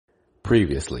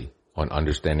previously on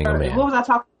Understanding a Man. What was I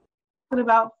talking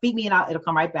about? Feed me and it'll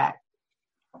come right back.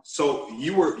 So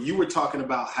you were talking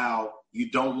about how you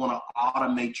don't want to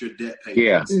automate your debt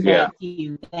payments. Yeah.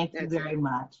 Thank you very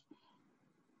much.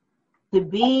 To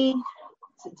be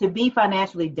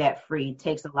financially debt free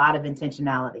takes a lot of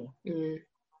intentionality. Mm.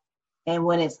 And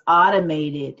when it's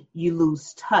automated, you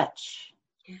lose touch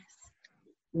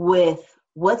with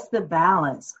what's the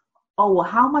balance. Oh, well,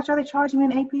 how much are they charging me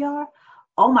in APR?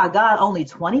 Oh my God, only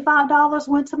 $25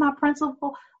 went to my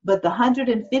principal, but the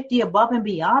 $150 above and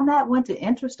beyond that went to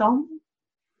interest only.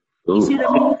 You see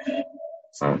what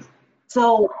I mean?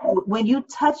 So when you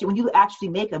touch it, when you actually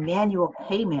make a manual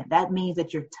payment, that means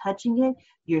that you're touching it,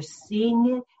 you're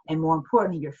seeing it, and more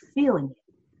importantly, you're feeling it.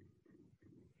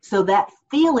 So that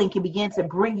feeling can begin to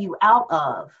bring you out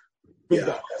of the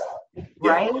debt,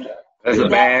 right? It's a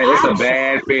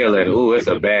bad feeling. Ooh, it's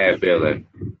a bad feeling.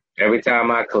 Every time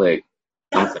I click,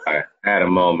 I'm sorry, I had a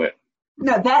moment.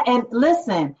 No, and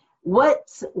listen, what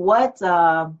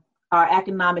our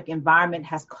economic environment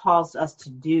has caused us to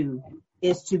do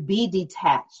is to be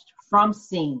detached from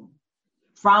seeing,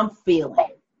 from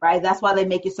feeling, right? That's why they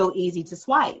make it so easy to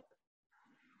swipe.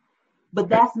 But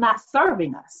that's not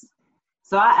serving us.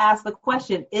 So I ask the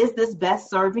question, is this best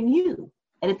serving you?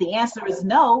 And if the answer is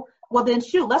no, well then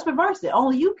shoot, let's reverse it.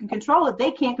 Only you can control it.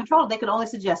 They can't control it. They can only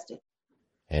suggest it.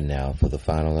 And now for the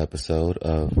final episode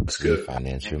of The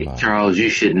Financial Mind. Charles, you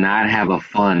should not have a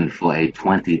fund for a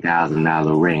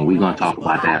 $20,000 ring. We're going to talk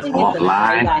about that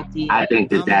offline. I think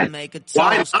that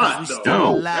why not?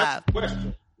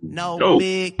 No. No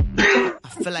big. I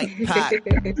feel like Pac.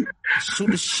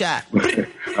 Shoot a shot.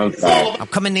 I'm sorry. I'm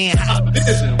coming in. What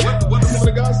the woman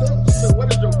of God said? She said, what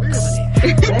is your vision?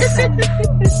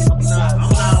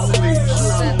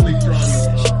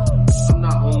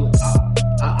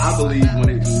 I believe when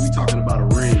we talking about a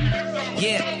ring,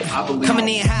 I believe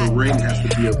the ring has to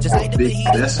be a big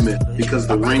investment because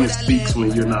the ring speaks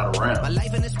when you're not around.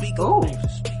 Oh.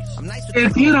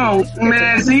 If you don't,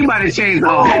 man, so you about to change the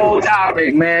whole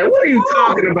topic, man. What are you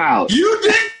talking about? You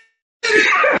did.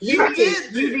 You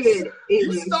did.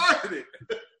 You started it.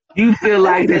 You feel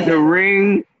like that the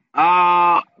ring,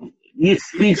 it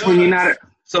speaks when you're not.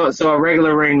 So a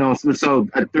regular ring don't. So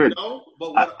no,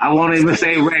 but I won't even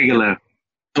say regular.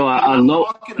 So I'm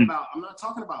not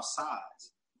talking about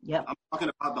size. Yep. I'm talking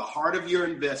about the heart of your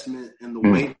investment and the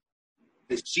way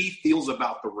that she feels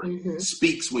about the ring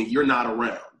speaks when you're not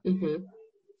around. Mm-hmm.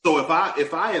 So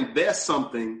if I invest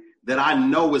something that I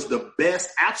know is the best,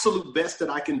 absolute best that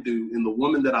I can do in the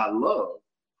woman that I love,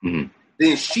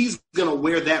 then she's going to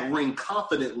wear that ring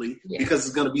confidently because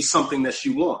it's going to be something that she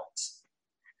wants.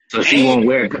 So she won't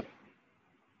wear it.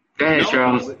 Go ahead,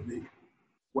 Charles.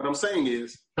 What I'm saying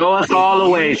is, throw us all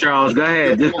away, Charles. Go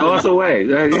ahead. Just throw us away.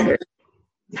 Go ahead.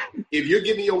 If you're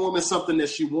giving your woman something that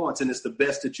she wants and it's the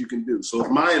best that you can do. So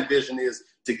if my envision is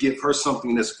to give her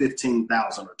something that's $15,000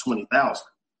 or $20,000,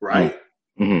 right?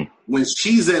 Mm-hmm. When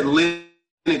she's at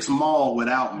Lenox Mall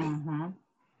without me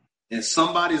and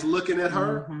somebody's looking at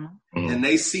her and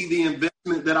they see the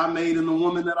investment that I made in the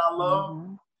woman that I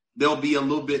love, they'll be a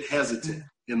little bit hesitant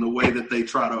in the way that they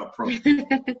try to approach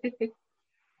it.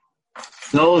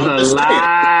 Those are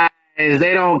lies.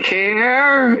 They don't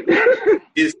care.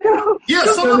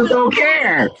 Some don't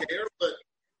care. But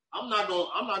I'm not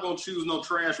gonna choose no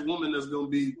trash woman that's gonna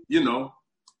be,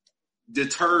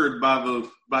 deterred by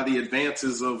the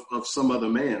advances of some other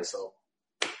man. So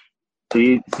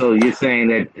you're saying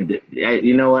that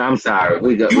you know what? I'm sorry.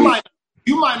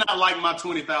 You might not like my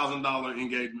 $20,000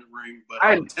 engagement ring, but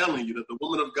I'm telling you that the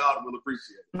woman of God will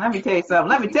appreciate it. Let me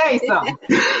tell you something.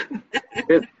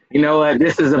 You know what?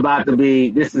 This is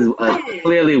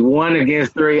clearly 1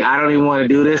 against 3. I don't even want to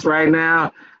do this right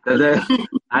now because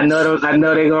I know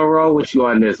they're gonna roll with you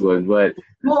on this one. But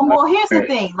well, here's the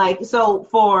thing. Like, so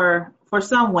for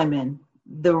some women,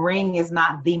 the ring is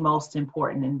not the most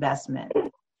important investment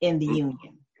in the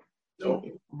union,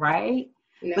 right?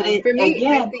 No, but for me,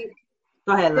 again, I think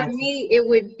go ahead. For me, it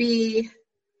would be,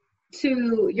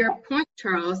 to your point,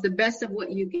 Charles, the best of what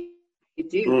you can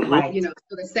do, right. So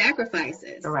the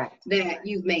sacrifices Correct. that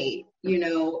you've made,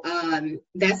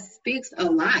 that speaks a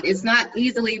lot. It's not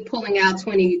easily pulling out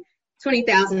 $20,000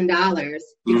 because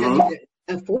you could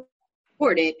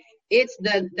afford it. It's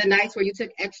the nights where you took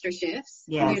extra shifts,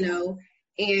 and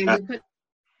you put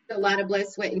a lot of blood,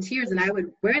 sweat, and tears, and I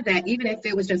would wear that even if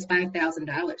it was just $5,000,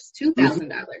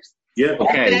 $2,000. Yeah.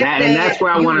 Okay. And that's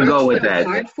where I want to go with that.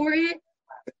 Hard for it.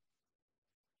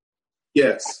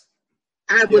 Yes.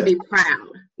 I would be proud.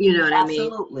 You know what I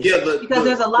mean? Yeah, because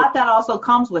there's a lot that also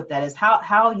comes with that. Is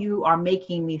how you are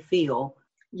making me feel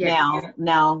Yes.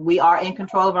 Now we are in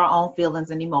control of our own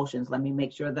feelings and emotions. Let me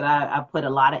make sure that I put a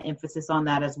lot of emphasis on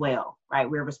that as well, right?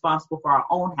 We're responsible for our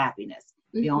own happiness.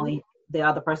 The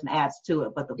other person adds to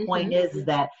it. But the point is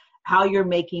that how you're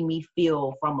making me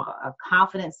feel from a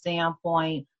confidence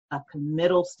standpoint, a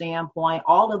committal standpoint,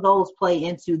 all of those play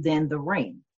into then the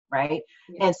ring, right?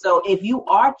 Yeah. And so if you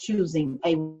are choosing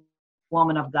a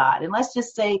woman of God, and let's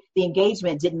just say the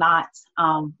engagement did not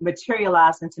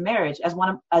materialize into marriage as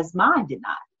mine did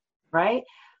not, right?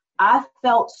 I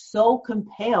felt so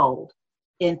compelled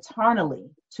internally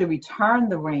to return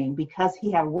the ring because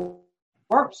he had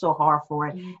worked so hard for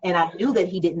it, and I knew that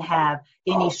he didn't have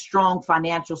any strong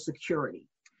financial security.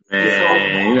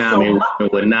 Man, I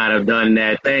would not have done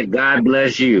that. Thank God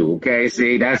bless you. Okay,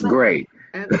 see, that's great.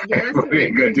 That's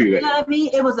great. Good to you know what I mean?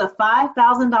 It was a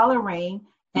 $5,000 ring,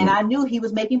 and I knew he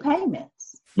was making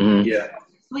payments. Yeah,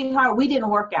 sweetheart, we didn't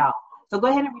work out, so go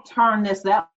ahead and return this.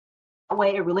 That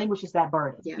way, it relinquishes that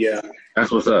burden. Yeah,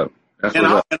 that's what's up.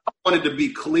 I wanted to be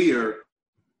clear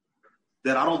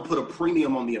that I don't put a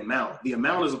premium on the amount. The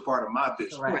amount is a part of my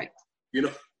business. Right. You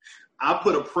know, I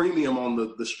put a premium on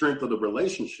the strength of the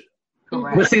relationship.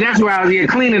 Correct. But see, that's where I was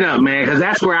clean it up, man, because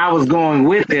that's where I was going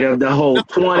with it, of the whole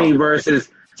 20 versus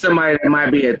somebody that might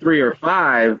be at 3 or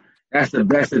 5. That's the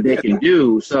best that they can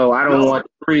do. So I don't want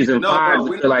the 3s and 5s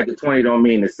to feel like the 20 don't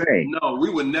mean the same. No,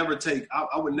 we would never take.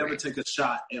 I would never take a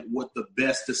shot at what the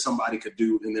best that somebody could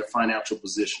do in their financial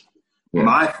position. Yeah.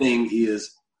 My thing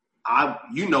is,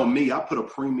 you know me, I put a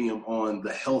premium on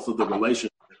the health of the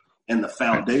relationship and the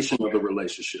foundation of the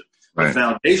relationship. Right. The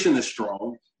foundation is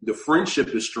strong. The friendship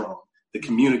is strong. The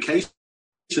communication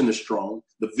is strong.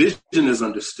 The vision is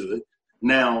understood.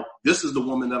 Now, this is the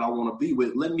woman that I want to be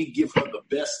with. Let me give her the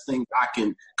best thing I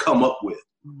can come up with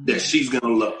that she's going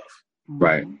to love.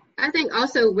 Right. I think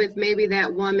also with maybe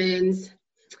that woman's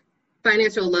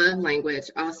financial love language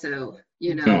also,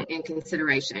 in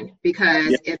consideration.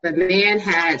 Because if a man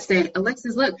had said,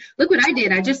 Alexis, look what I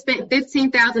did. I just spent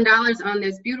 $15,000 on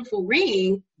this beautiful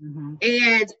ring.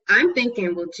 And I'm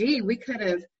thinking, well, gee, we could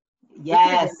have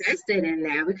invested in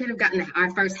that. We could have gotten our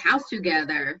first house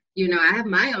together. I have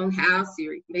my own house.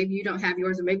 Maybe you don't have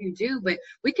yours, or maybe you do, but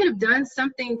we could have done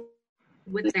something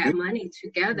with that money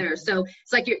together. So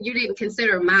it's like you didn't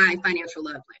consider my financial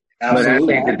love language. But I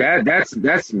think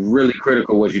that's really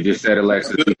critical what you just said,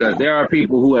 Alexis, because there are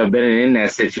people who have been in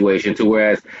that situation to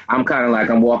whereas I'm kind of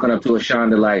like, I'm walking up to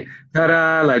Ashonda like,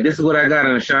 ta-da, like this is what I got.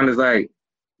 And Ashonda's like,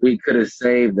 we could have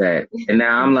saved that. And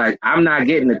now I'm like, I'm not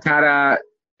getting the ta-da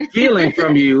feeling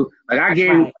from you. Like I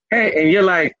gave, hey, and you're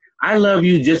like, I love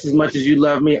you just as much as you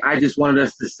love me. I just wanted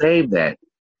us to save that.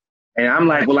 And I'm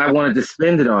like, well, I wanted to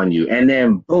spend it on you. And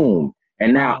then boom.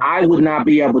 And now I would not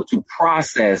be able to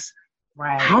process.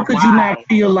 Right. How could you not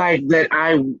feel like that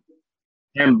I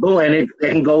am boom? And it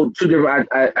can go two different.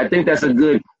 I think that's a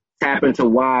good tap into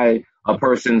why a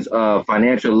person's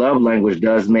financial love language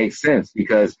does make sense,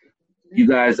 because you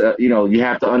guys, you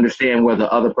have to understand where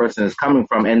the other person is coming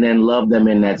from and then love them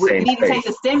in that same space. We need to take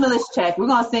the stimulus check. We're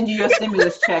going to send you your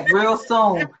stimulus check real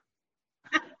soon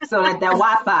so that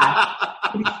Wi-Fi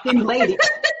can be stimulated.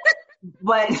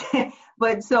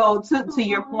 But so to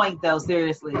your point, though,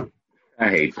 seriously, I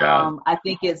hate y'all. I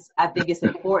think it's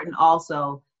important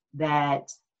also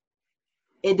that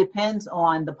it depends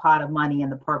on the pot of money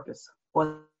and the purpose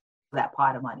for that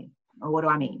pot of money. Or what do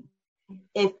I mean?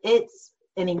 If it's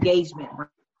an engagement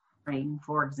ring,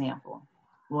 for example,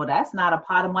 well, that's not a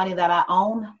pot of money that I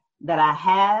own, that I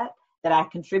had, that I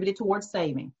contributed towards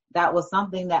saving. That was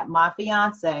something that my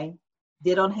fiance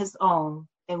did on his own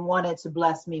and wanted to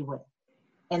bless me with.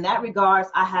 In that regards,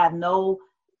 I have now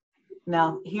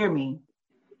hear me,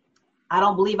 I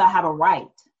don't believe I have a right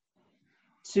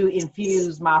to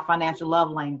infuse my financial love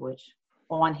language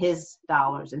on his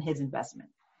dollars and his investment.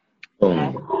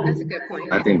 Okay? That's a good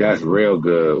point. I think that's real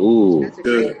good. Ooh. That's a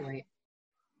great point.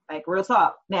 Like real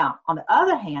talk. Now, on the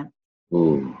other hand,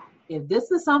 if this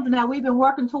is something that we've been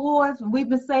working towards and we've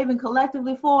been saving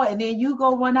collectively for, and then you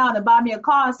go run out and buy me a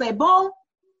car and say, boom,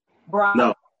 bro.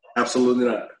 No, absolutely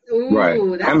not. Ooh,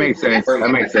 right. That makes sense.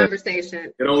 That makes sense.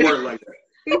 Conversation. It don't work like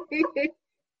that.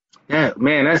 Yeah,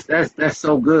 man, that's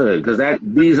so good, because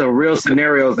these are real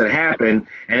scenarios that happen,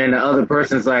 and then the other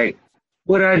person's like,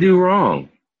 what did I do wrong?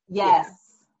 Yes.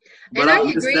 And I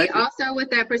agree also with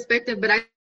that perspective, but I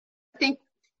think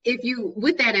if you,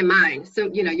 with that in mind, so,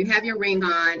 you have your ring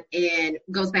on and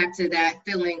goes back to that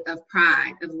feeling of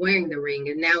pride of wearing the ring.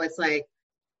 And now it's like,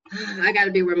 I got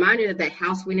to be reminded of that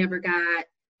house we never got.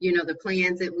 the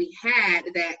plans that we had,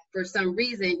 that for some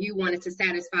reason you wanted to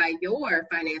satisfy your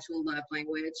financial love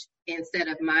language instead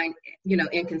of mine,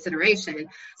 in consideration.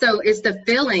 So it's the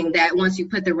feeling that once you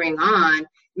put the ring on,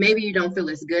 maybe you don't feel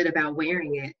as good about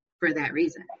wearing it for that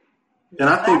reason. And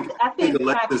I think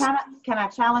can I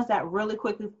challenge that really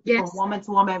quickly? Yes. From woman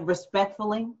to woman,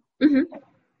 respectfully? Mm-hmm.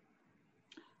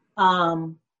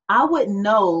 I wouldn't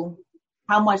know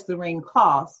how much the ring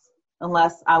costs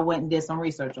unless I went and did some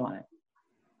research on it.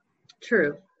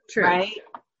 True. Right?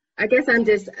 I guess I'm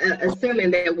just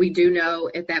assuming that we do know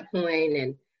at that point.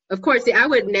 And of course, I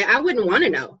wouldn't want to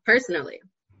know personally.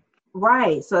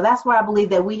 Right. So that's where I believe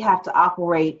that we have to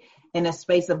operate in a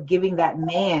space of giving that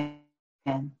man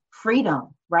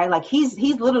freedom, right? Like he's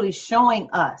literally showing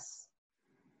us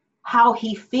how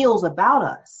he feels about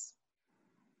us.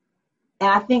 And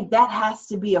I think that has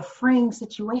to be a freeing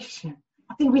situation.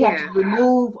 I think we have to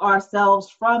remove ourselves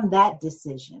from that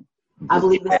decision. I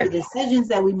believe it's the decisions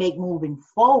that we make moving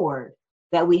forward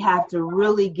that we have to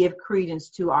really give credence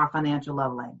to our financial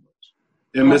love language.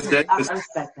 And Ms. Davis, I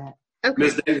respect that. Okay.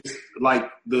 Ms. Davis, like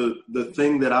the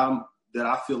thing that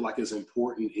I feel like is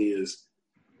important is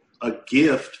a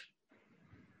gift.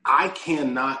 I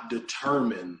cannot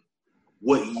determine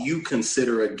what you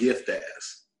consider a gift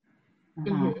as.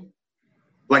 Mm-hmm.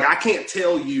 Like I can't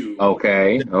tell you.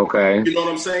 Okay. You know what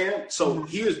I'm saying? So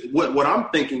here's what I'm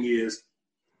thinking is,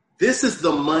 this is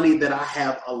the money that I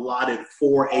have allotted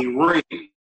for a ring.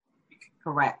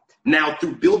 Correct. Now,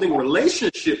 through building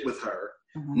relationship with her,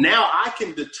 now I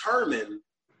can determine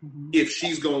if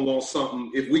she's going to want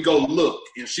something. If we go look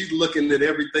and she's looking at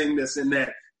everything that's in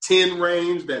that 10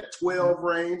 range, that 12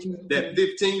 range, that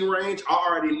 15 range, I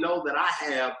already know that I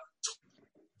have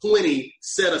 20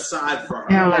 set aside for her.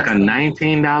 Yeah, like a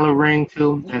 $19 ring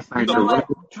too. That's like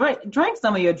drink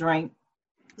some of your drink.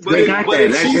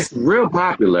 It's real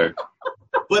popular.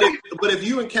 But if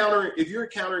you're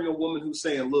encountering a woman who's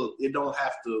saying, "Look, it don't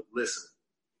have to listen.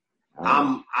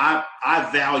 I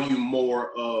value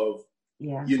more of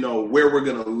where we're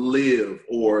gonna live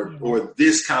or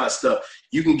this kind of stuff.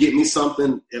 You can get me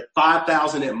something at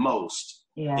 $5,000 at most,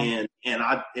 and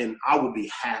I would be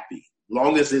happy.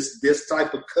 Long as it's this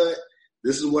type of cut,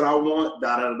 this is what I want,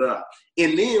 da-da-da.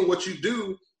 And then what you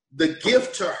do, the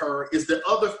gift to her is the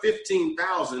other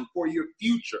 $15,000 for your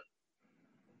future.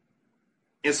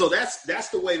 And so that's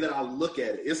the way that I look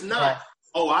at it. It's not,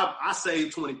 I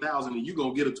saved $20,000 and you're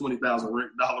going to get a $20,000 ring.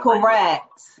 Correct.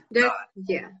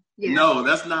 Yeah. No,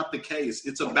 that's not the case.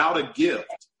 It's about a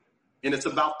gift. And it's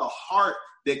about the heart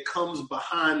that comes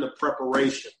behind the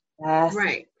preparation. Yes.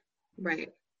 Right.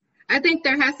 I think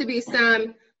there has to be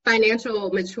some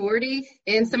financial maturity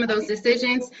in some of those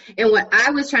decisions. And what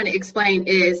I was trying to explain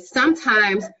is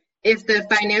sometimes if the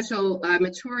financial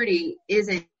maturity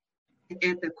isn't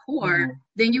at the core,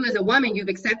 then you as a woman, you've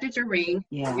accepted your ring.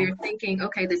 Yeah. You're thinking,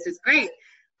 okay, this is great.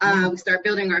 We start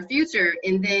building our future.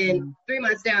 And then 3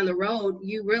 months down the road,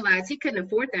 you realize he couldn't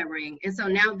afford that ring. And so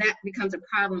now that becomes a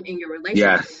problem in your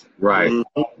relationship. Yes, right.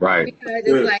 Because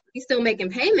it's like he's still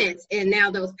making payments. And now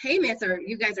those payments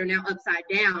you guys are now upside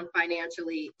down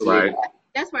financially. Right.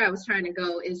 That's where I was trying to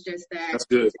go, is just that. That's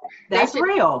good. That's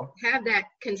real. Have that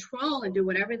control and do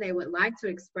whatever they would like to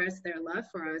express their love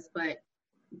for us. But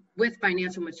with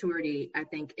financial maturity, I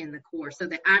think, in the core, so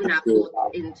that I'm not pulled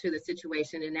into the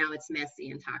situation and now it's messy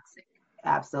and toxic.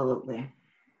 Absolutely.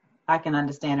 I can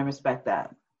understand and respect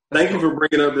that. Thank you for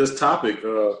bringing up this topic.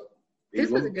 This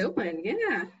was a good one.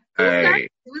 Yeah. Hey.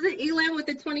 Was it Elam with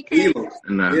the 20K?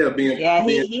 No.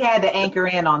 He had to anchor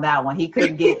in on that one. He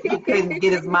couldn't get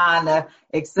his mind to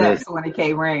accept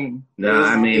 20K ring. No,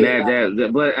 I mean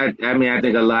but I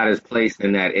think a lot is placed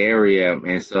in that area,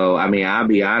 and so I'll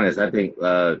be honest. I think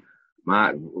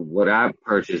what I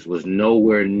purchased was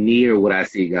nowhere near what I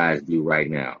see guys do right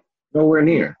now. Nowhere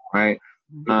near, right?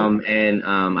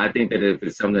 I think that if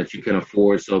it's something that you can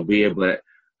afford, so be it. But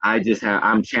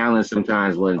I'm challenged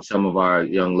sometimes when some of our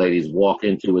young ladies walk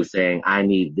into it saying, I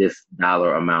need this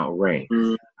dollar amount ring.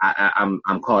 I'm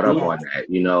caught up on that,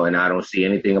 and I don't see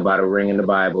anything about a ring in the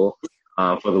Bible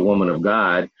for the woman of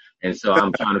God. And so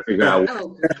I'm trying to figure out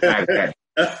the fact that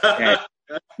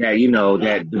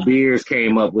De Beers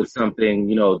came up with something,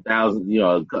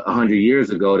 100 years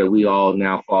ago that we all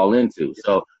now fall into.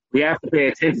 So we have to pay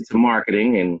attention to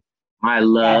marketing and my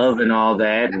love and all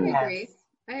that. And I agree.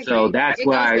 So that's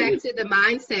why it goes back to the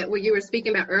mindset what you were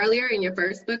speaking about earlier in your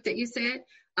first book that you said.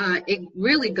 It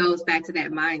really goes back to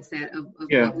that mindset of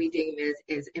what we deem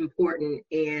is important.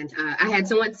 And I had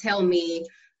someone tell me,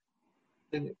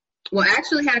 well, I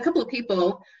actually had a couple of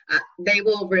people, they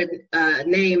will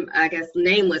name, I guess,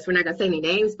 nameless. We're not going to say any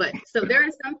names, but so there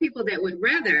are some people that would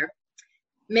rather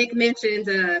make mentions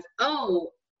of,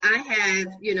 oh, I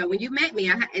have, when you met me,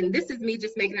 and this is me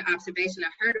just making an observation. I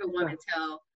heard a woman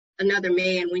tell another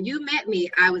man, when you met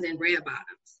me, I was in red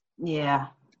bottoms. Yeah.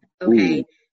 Okay. Ooh.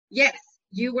 Yes,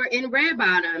 you were in red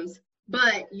bottoms,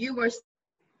 but you were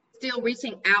still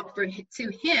reaching out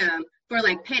to him for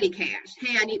like petty cash.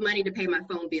 Hey, I need money to pay my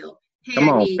phone bill. Hey, Come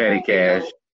on, petty cash.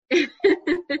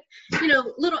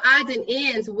 Little odds and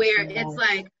ends where it's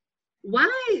like,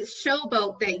 why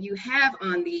showboat that you have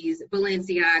on these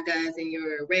Balenciagas and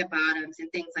your red bottoms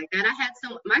and things like that? I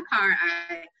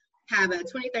have a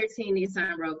 2013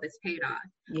 Nissan Rogue that's paid off.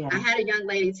 Yeah. I had a young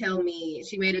lady tell me,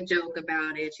 she made a joke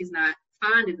about it. She's not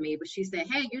fond of me, but she said,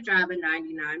 hey, you drive a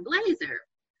 99 Blazer.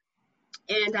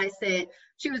 And I said,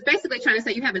 she was basically trying to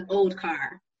say, you have an old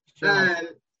car. Sure.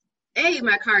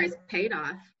 My car is paid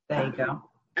off. There you go.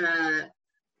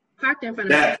 Parked in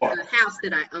front of the house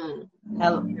that I own.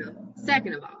 Hello.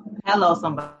 Second of all. Hello,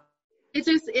 somebody.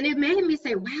 It made me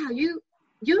say, wow, you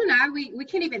and I, we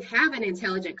can't even have an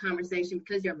intelligent conversation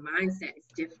because your mindset is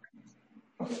different.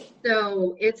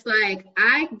 So it's like,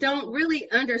 I don't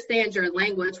really understand your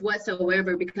language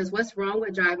whatsoever, because what's wrong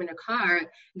with driving a car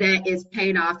that is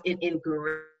paid off in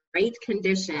great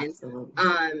condition?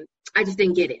 I just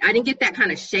didn't get it. I didn't get that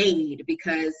kind of shade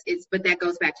but that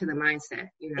goes back to the mindset.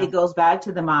 It goes back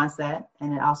to the mindset,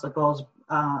 and it also goes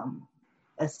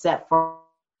a step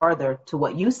further to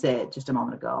what you said just a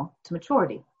moment ago, to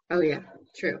maturity. Oh yeah,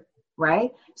 true.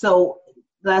 Right? So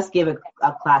let's give a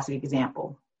classic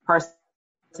example. Person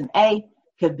A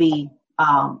could be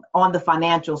on the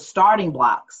financial starting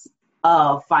blocks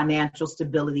of financial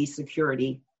stability,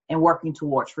 security, and working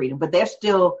towards freedom, but they're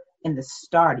still in the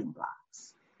starting blocks.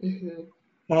 Mm-hmm.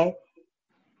 Okay.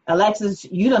 Alexis,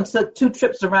 you done took 2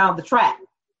 trips around the track.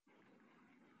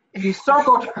 You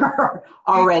circled her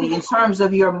already in terms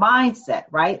of your mindset,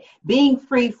 right? Being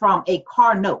free from a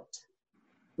car note,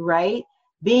 right?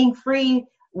 Being free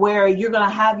where you're going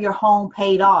to have your home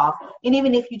paid off. And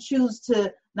even if you choose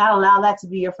to not allow that to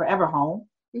be your forever home,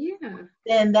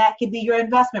 then that could be your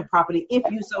investment property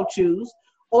if you so choose,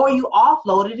 or you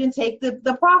offload it and take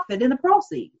the profit and the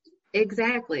proceeds.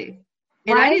 Exactly.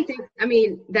 And right? I didn't think,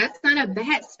 that's not a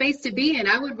bad space to be in.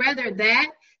 I would rather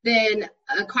that than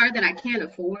a car that I can't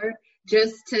afford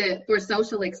just for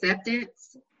social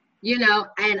acceptance, and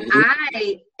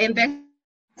I invest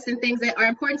in things that are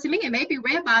important to me, and maybe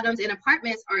red bottoms and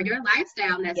apartments are your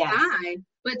lifestyle, and that's fine,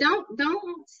 but don't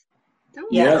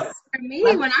yes. For me,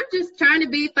 when I'm just trying to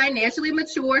be financially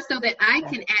mature so that I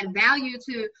can add value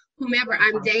to whomever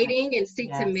I'm dating and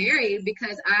seek to marry,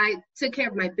 because I took care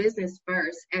of my business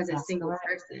first as a single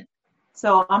person.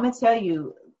 So I'm going to tell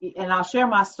you, and I'll share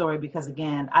my story because,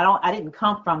 again, I didn't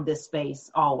come from this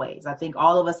space always. I think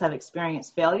all of us have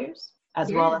experienced failures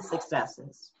as well as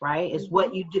successes, right? It's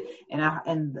what you do.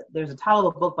 And there's a title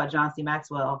of a book by John C.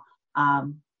 Maxwell,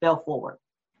 Fail Forward,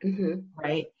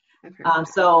 right?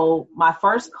 So my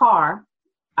first car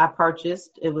I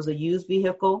purchased, it was a used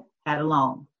vehicle, had a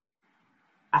loan.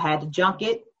 I had to junk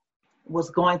it, was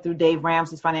going through Dave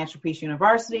Ramsey's Financial Peace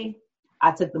University.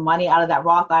 I took the money out of that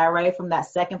Roth IRA from that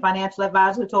second financial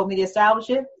advisor who told me to establish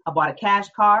it. I bought a cash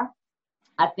car.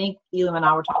 I think Elam and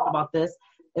I were talking about this.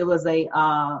 It was a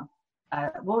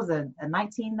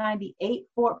 1998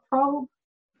 Ford Probe?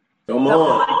 Come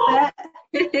on. Like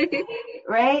that.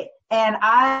 Right? And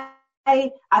I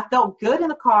felt good in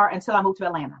the car until I moved to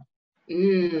Atlanta.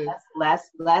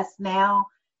 Let's now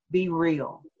be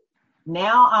real.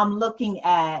 Now I'm looking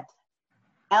at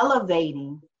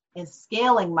elevating and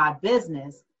scaling my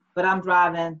business, but I'm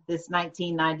driving this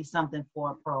 1990 something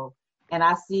Ford Probe, and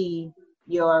I see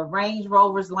your Range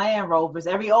Rovers, Land Rovers,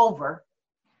 every over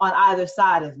on either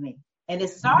side of me, and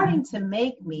it's starting to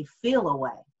make me feel a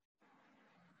way.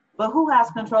 But who has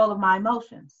control of my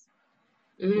emotions?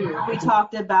 We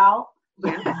talked about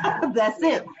that's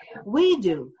it. We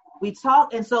do. We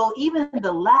talk, and so even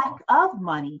the lack of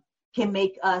money can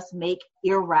make us make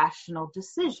irrational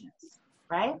decisions,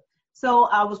 right? So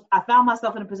I found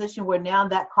myself in a position where now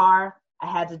that car, I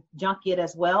had to junk it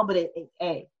as well, but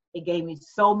it gave me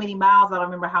so many miles. I don't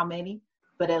remember how many,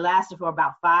 but it lasted for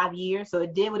about 5 years. So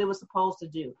it did what it was supposed to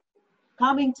do.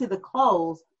 Coming to the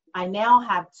close, I now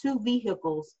have 2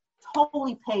 vehicles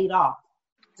totally paid off.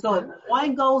 So if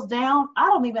one goes down, I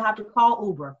don't even have to call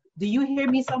Uber. Do you hear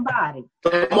me, somebody?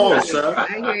 Come on, sir.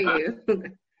 I hear you.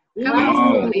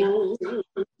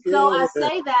 So I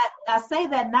say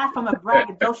that not from a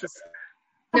braggadocious.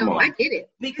 No, I get it.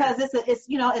 Because it's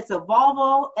a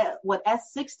Volvo with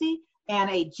S60 and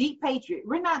a Jeep Patriot.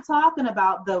 We're not talking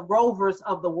about the Rovers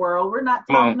of the world. We're not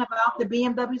talking about the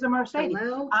BMWs or Mercedes.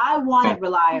 Hello? I wanted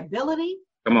reliability.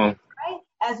 Come on. Right?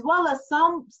 as well as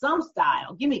some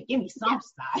style. Give me some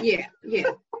style. Yeah.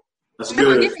 That's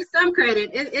good. Give me some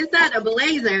credit. It's not a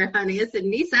Blazer, honey. It's a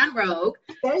Nissan Rogue.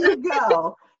 There you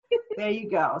go. There you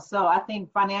go. So I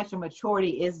think financial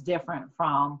maturity is different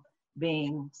from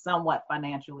being somewhat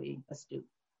financially astute.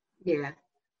 Yeah.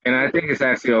 And I think it's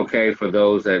actually okay for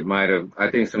those that might have,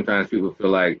 I think sometimes people feel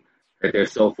like that they're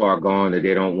so far gone that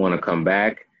they don't want to come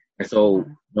back. And so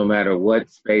no matter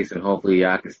what space, and hopefully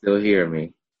y'all can still hear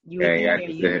me.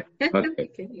 Okay.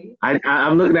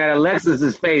 I'm looking at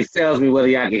Alexis's face, tells me whether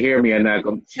y'all can hear me or not.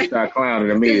 She start clowning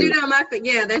immediately.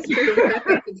 That's true. I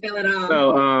can tell it all.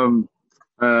 So,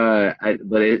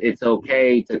 but it's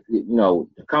okay to, to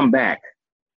come back.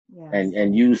 Yes.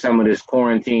 And use some of this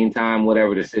quarantine time,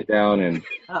 whatever, to sit down and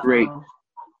create.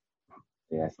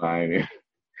 Yeah, fine.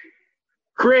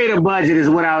 Create a budget is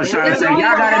what I was trying to say. Y'all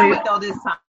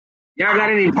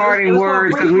got any parting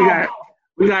words? Because we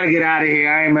got to get out of here.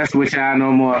 I ain't messing with y'all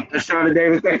no more. Shonda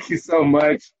Davis, thank you so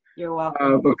much. You're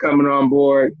welcome for coming on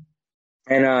board.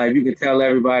 And if you could tell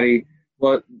everybody,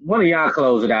 well, one of y'all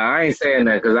close it out. I ain't saying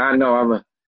that because I know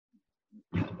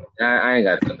I ain't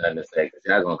got nothing to say because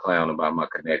y'all gonna clown about my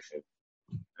connection.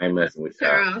 I ain't messing with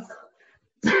y'all.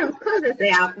 Charles, close this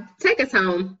out. Take us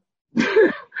home.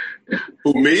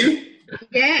 Who, me?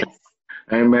 Yes.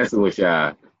 I ain't messing with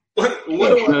y'all. What?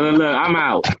 Look, I'm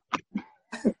out.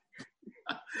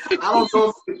 I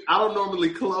don't normally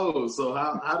close, so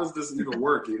how does this even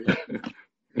work here?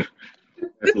 Give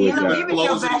me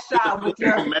your best shot with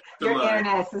your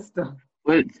internet system.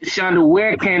 But Shonda,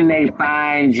 where can they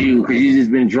find you? Because you've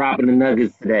just been dropping the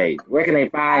nuggets today. Where can they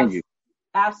find you?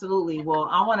 Absolutely. Well,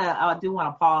 I do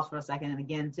want to pause for a second and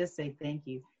again just say thank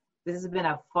you. This has been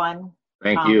a fun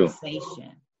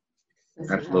conversation.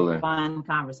 Absolutely. Fun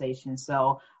conversation.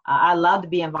 So I love to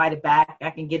be invited back. I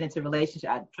can get into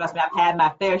relationships. Trust me, I've had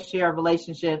my fair share of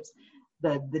relationships,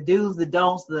 the do's, the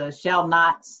don'ts, the shall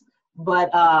nots.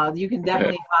 But you can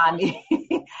definitely find me.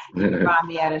 You can find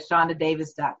me at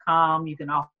ashondadavis.com. You can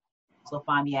also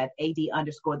find me at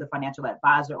AD_the financial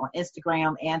advisor on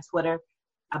Instagram and Twitter,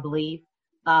 I believe.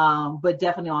 But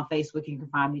definitely on Facebook, you can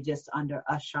find me just under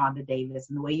Ashonda Davis.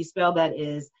 And the way you spell that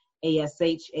is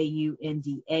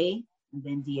ASHAUNDA and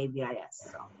then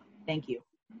DAVIS. So thank you.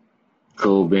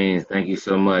 Cool beans. Thank you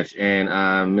so much.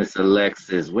 And Miss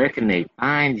Alexis, where can they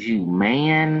find you,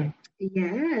 man?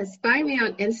 Yes, find me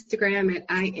on Instagram at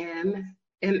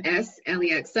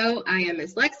IMMSLEXO. I am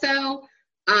Miss Lexo.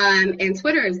 And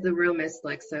Twitter is the real Miss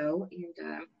Lexo.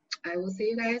 And I will see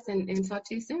you guys and talk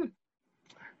to you soon.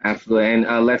 Absolutely. And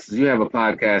Alexis, you have a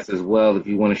podcast as well. If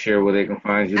you want to share where they can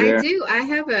find you there. I do. I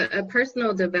have a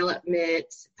personal development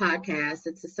podcast.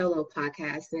 It's a solo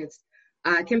podcast, and it's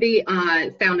can be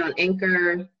found on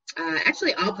Anchor,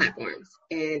 actually all platforms.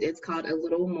 And it's called A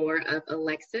Little More of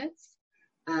Alexis.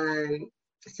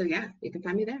 So yeah, you can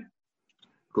find me there.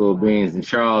 Cool beans. And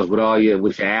Charles,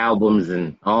 with your albums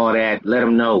and all that, let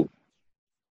them know.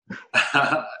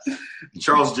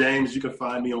 Charles James, you can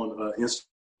find me on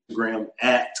Instagram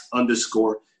at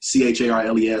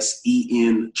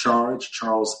 _CHARLESEN charge,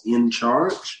 Charles in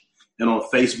charge. And on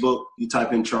Facebook, you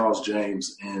type in Charles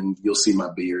James and you'll see my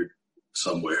beard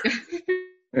somewhere.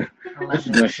 I'm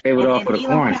gonna shave it off for the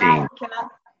quarantine.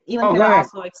 Can I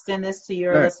also extend this to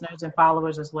your listeners and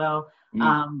followers as well?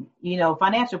 Mm-hmm.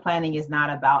 Financial planning is not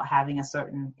about having a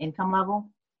certain income level,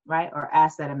 right, or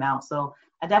asset amount. So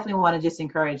I definitely want to just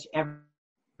encourage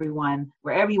everyone,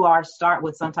 wherever you are, start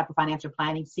with some type of financial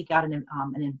planning. Seek out a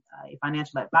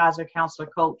financial advisor, counselor,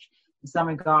 coach in some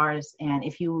regards. And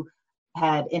if you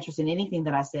had interest in anything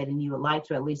that I said and you would like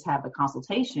to at least have a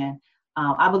consultation,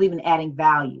 I believe in adding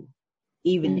value,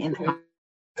 even in the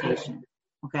consultation.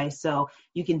 Okay, so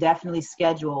you can definitely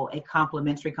schedule a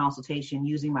complimentary consultation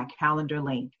using my calendar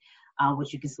link,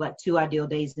 which you can select 2 ideal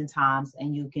days and times,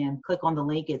 and you can click on the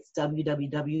link. It's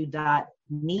www.me.so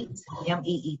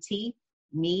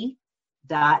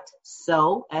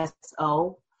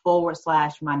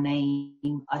 / my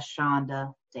name,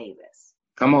 Ashonda Davis.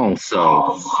 Come on,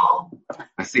 so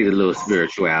I see the little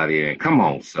spirituality in it. Come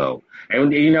on, so. And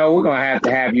we're gonna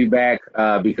have you back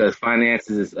because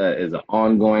finances is an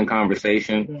ongoing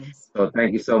conversation. Yes. So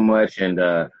thank you so much, and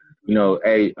thank you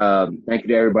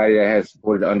to everybody that has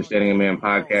supported the Understanding a Man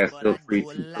podcast. Feel free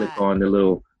to click on the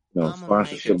little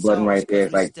sponsorship button right there.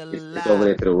 Like it's over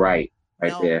there to the right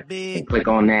there. And click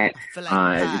on that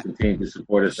as you continue to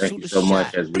support us. Thank you so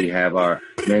much as we have our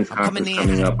men's conference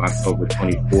coming up October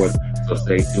 24th. So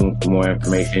stay tuned for more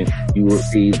information. You will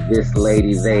see this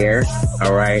lady there,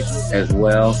 all right, as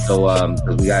well. So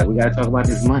because we got to talk about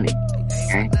this money,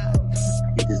 okay?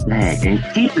 Get this bag and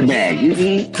keep the bag. You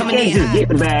can't just get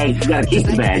the bag. You gotta keep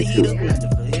the bag too.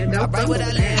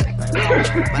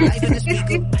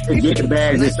 Get the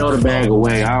bag, just throw the bag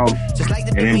away.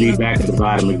 And then be back at the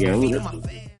bottom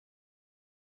again.